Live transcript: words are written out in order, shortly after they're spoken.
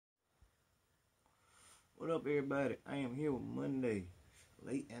What up, everybody? I am here with Monday,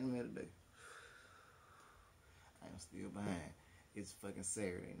 late anime today. I am still behind. It's fucking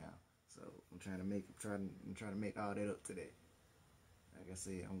Saturday now, so I'm trying to make all that up today. Like I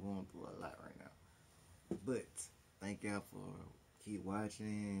said, I'm going through a lot right now, but thank y'all for keep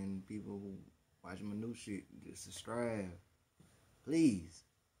watching. People who watching my new shit, just subscribe, please.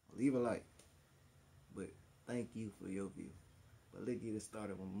 Leave a like, but thank you for your view. But let's get it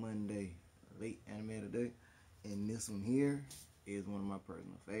started on Monday, late anime today. And this one here is one of my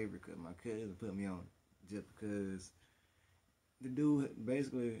personal favorites because my cousin put me on it. Just because the dude,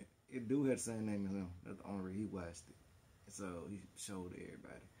 basically, it dude had the same name as him. That's the only reason he watched it. So he showed it to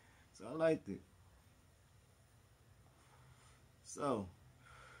everybody. So I liked it. So,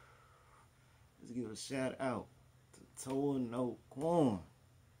 let's give a shout out to Towa no Quon.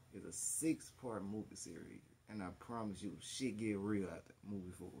 It's a 6-part movie series. And I promise you, shit get real after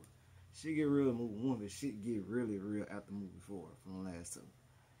movie 4. Shit get real in movie 1, but shit get really real after movie 4 from the last 2.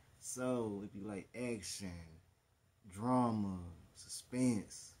 So, if you like action, drama,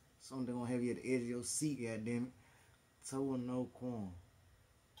 suspense, something gonna have you at the edge of your seat, goddammit, Towa no Quon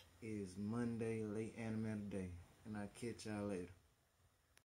is Monday late anime today. And I'll catch y'all later.